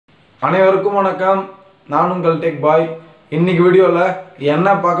அனைவருக்கும் வணக்கம். நான் உங்கள் டெக் பாய். இன்னைக்கு வீடியோவில் என்ன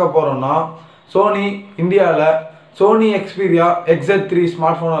பார்க்க போகிறோம்னா, சோனி இந்தியாவில் சோனி Xperia XZ3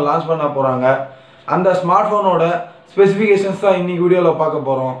 ஸ்மார்ட் ஃபோனை லான்ச் பண்ண போகிறாங்க. அந்த ஸ்மார்ட் ஃபோனோட ஸ்பெசிஃபிகேஷன்ஸ் தான் இன்னைக்கு வீடியோவில் பார்க்க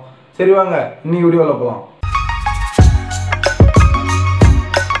போகிறோம். சரி வாங்க இன்னைக்கு வீடியோவில் போகலாம்.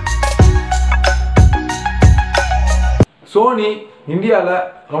 சோனி இந்தியாவில்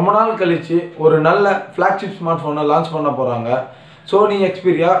ரொம்ப நாள் கழித்து ஒரு நல்ல ஃப்ளாக்ஷிப் ஸ்மார்ட் ஃபோனை லான்ச் பண்ண போகிறாங்க. Sony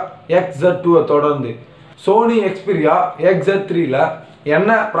Xperia XZ2 தொடர்ந்து Sony Xperia XZ3ல என்ன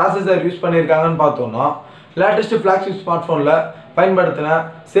ப்ராசஸர் யூஸ் பண்ணியிருக்காங்கன்னு பார்த்தோம்னா, லேட்டஸ்ட் ஃப்ளாக்ஷிப் ஸ்மார்ட் ஃபோனில் பயன்படுத்தின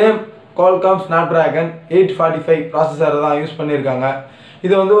சேம் Qualcomm snapdragon 845 ப்ராசஸரை தான் யூஸ் பண்ணியிருக்காங்க.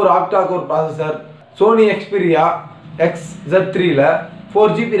 இது வந்து ஒரு octa core processor. Sony Xperia XZ3ல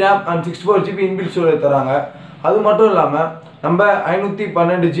 4GB RAM and 64GB inbulit storage தராங்க. அது மட்டும் இல்லாமல் நம்ம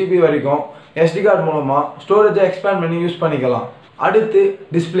 512GB வரைக்கும் SD கார்டு மூலமாக ஸ்டோரேஜை எக்ஸ்பேண்ட் பண்ணி யூஸ் பண்ணிக்கலாம். அடுத்து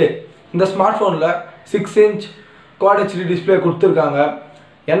டிஸ்பிளே. இந்த ஸ்மார்ட் ஃபோனில் 6 inch Quad HD டிஸ்பிளே கொடுத்துருக்காங்க.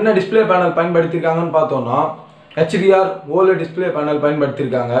 என்ன டிஸ்பிளே பேனல் பயன்படுத்தியிருக்காங்கன்னு பார்த்தோம்னா, HDR OLED டிஸ்பிளே பேனல்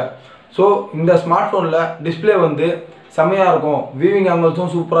பயன்படுத்தியிருக்காங்க. ஸோ இந்த ஸ்மார்ட் ஃபோனில் டிஸ்பிளே வந்து செம்மையாக இருக்கும், வியூவிங்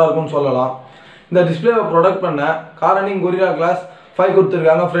ஆங்கிள்ஸும் சூப்பராக இருக்கும்னு சொல்லலாம். இந்த டிஸ்பிளேவை ப்ரொடக்ட் பண்ண கார்னிங் கொரில்லா கிளாஸ் 5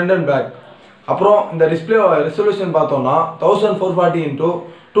 கொடுத்துருக்காங்க ஃப்ரண்ட் அண்ட் பேக். அப்புறம் இந்த டிஸ்பிளே ரெசல்யூஷன் பார்த்தோம்னா 1440 ×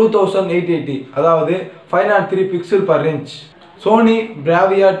 2880, அதாவது 503 pixel per inch. Sony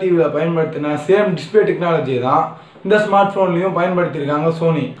Bravia டிவியில் பயன்படுத்தின சேம் டிஸ்பிளே டெக்னாலஜி தான் இந்த ஸ்மார்ட் ஃபோன்லேயும் பயன்படுத்தியிருக்காங்க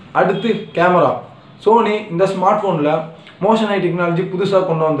சோனி. அடுத்து கேமரா. சோனி இந்த ஸ்மார்ட் ஃபோனில் மோஷன் ஐ டெக்னாலஜி புதுசாக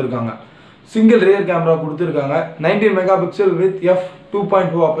கொண்டு வந்திருக்காங்க. சிங்கிள் ரியர் கேமரா கொடுத்துருக்காங்க 19 மெகாபிக்சல் வித்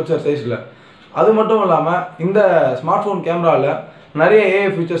f2.2 அப்பச்சர் சைஸில். அது மட்டும் இல்லாமல் இந்த ஸ்மார்ட் ஃபோன் கேமராவில் நிறைய ஏஐ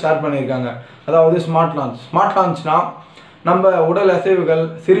ஃபீச்சர்ஸ் ஆட் பண்ணியிருக்காங்க. அதாவது ஸ்மார்ட் லான்ச்னால் நம்ம உடல் அசைவுகள்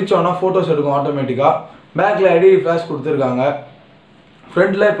சிரிச்சோன்னா ஃபோட்டோஸ் எடுக்கும் ஆட்டோமேட்டிக்காக. பேக்கில் எல்இடி ஃப்ளாஷ் கொடுத்துருக்காங்க.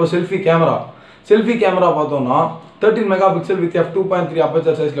 ஃப்ரண்ட்டில் இப்போ செல்ஃபி கேமரா பார்த்தோம்னா 13 மெகாபிக்சல் வித் f2.3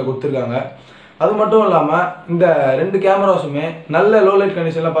 அப்பச்சர் சைஸில் கொடுத்துருக்காங்க. அது மட்டும் இல்லாமல் இந்த ரெண்டு கேமராஸுமே நல்ல லோ லைட்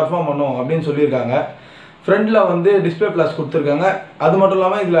கண்டிஷனில் பர்ஃபார்ம் பண்ணும் அப்படின்னு சொல்லியிருக்காங்க. ஃப்ரண்ட்டில் வந்து டிஸ்பிளே ப்ளஸ் கொடுத்துருக்காங்க. அது மட்டும்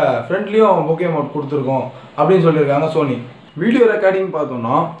இல்லாமல் இதில் ஃப்ரண்ட்லேயும் bokeh மோட் கொடுத்துருக்கோம் அப்படின்னு சொல்லியிருக்காங்க சோனி. வீடியோ ரெக்கார்டிங்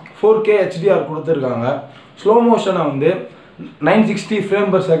பார்த்தோம்னா 4K HDR கொடுத்துருக்காங்க. ஸ்லோ மோஷனை வந்து 960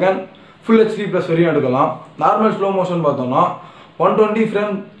 frame/second ஃபுல் HD ப்ளஸ் வரையும் எடுக்கலாம். நார்மல் ஸ்லோ மோஷன் பார்த்தோம்னா 120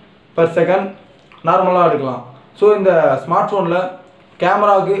 frame/second நார்மலாக எடுக்கலாம். ஸோ இந்த ஸ்மார்ட் ஃபோனில்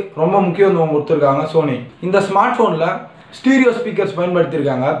கேமராவுக்கு ரொம்ப முக்கியத்துவம் கொடுத்துருக்காங்க சோனி. இந்த ஸ்மார்ட் ஃபோனில் ஸ்டீரியோ ஸ்பீக்கர்ஸ்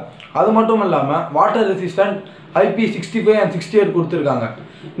பயன்படுத்தியிருக்காங்க. அது மட்டும் இல்லாமல் வாட்டர் ரெசிஸ்டன்ட் IP65 and 68 கொடுத்துருக்காங்க.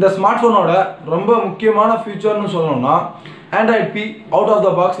 இந்த ஸ்மார்ட் ஃபோனோட ரொம்ப முக்கியமான ஃபியூச்சர்னு சொல்லணும்னா Android P out of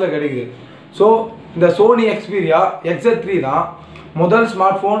the பாக்ஸில் கிடைக்குது. ஸோ இந்த Sony Xperia XZ3 தான் முதல்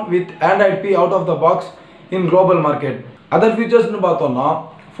smart phone with Android P out of the box in global market. Other ஃபீச்சர்ஸ்னு பார்த்தோம்னா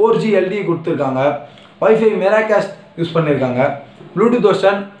 4G LTE கொடுத்துருக்காங்க, wifi miracast யூஸ் பண்ணியிருக்காங்க, Bluetooth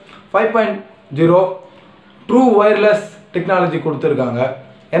version 5.0, true wireless technology கொடுத்துருக்காங்க,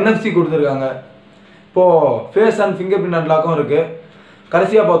 NFC கொடுத்துருக்காங்க. இப்போது ஃபேஸ் அண்ட் ஃபிங்கர் பிரிண்ட் அன்லாக்கும் இருக்குது.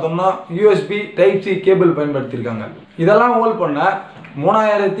 கடைசியாக பார்த்தோம்னா USB Type-C கேபிள் பயன்படுத்தியிருக்காங்க. இதெல்லாம் ஹோல்ட் பண்ண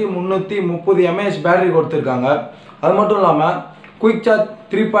 3330 mAh பேட்டரி கொடுத்துருக்காங்க. அது மட்டும் இல்லாமல் குயிக் சார்ஜ்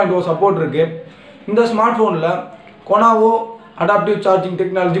 3.0 சப்போர்ட் இருக்குது. இந்த ஸ்மார்ட் ஃபோனில் qnovo அடாப்டிவ் சார்ஜிங்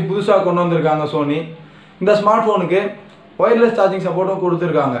டெக்னாலஜி புதுசாக கொண்டு வந்திருக்காங்க சோனி. இந்த ஸ்மார்ட் ஃபோனுக்கு ஒயர்லெஸ் சார்ஜிங் சப்போர்ட்டும்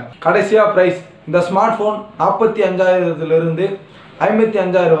கொடுத்துருக்காங்க. கடைசியாக ப்ரைஸ். இந்த ஸ்மார்ட் ஃபோன் 45,000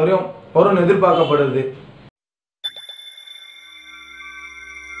 55,000 வரையும் வரும்னு எதிர்பார்க்கப்படுது.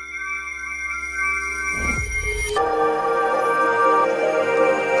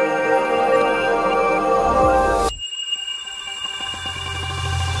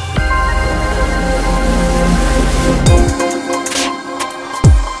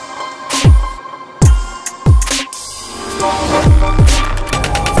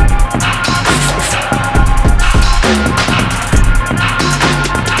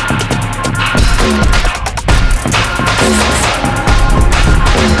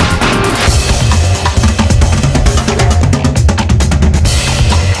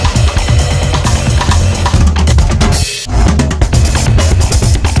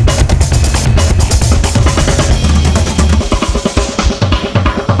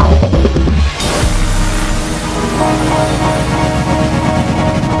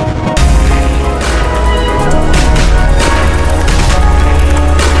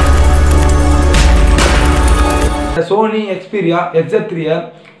 Sony Xperia XZ3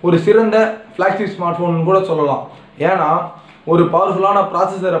 ஒரு சிறந்த ஃப்ளாக்ஷிப் ஸ்மார்ட் ஃபோன் கூட சொல்லலாம். ஏன்னா ஒரு பவர்ஃபுல்லான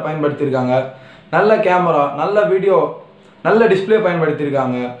ப்ராசஸரை பயன்படுத்தியிருக்காங்க, நல்ல கேமரா, நல்ல வீடியோ, நல்ல டிஸ்பிளே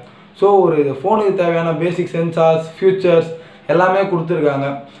பயன்படுத்தியிருக்காங்க. ஸோ ஒரு ஃபோனுக்கு தேவையான பேசிக் சென்சார்ஸ், ஃபியூச்சர்ஸ் எல்லாமே கொடுத்துருக்காங்க.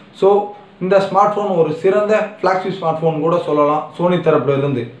 ஸோ இந்த ஸ்மார்ட் ஃபோன் ஒரு சிறந்த ஃப்ளாக்ஷிப் ஸ்மார்ட் ஃபோன் கூட சொல்லலாம் சோனி தரப்புல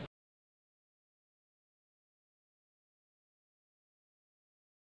இருந்து.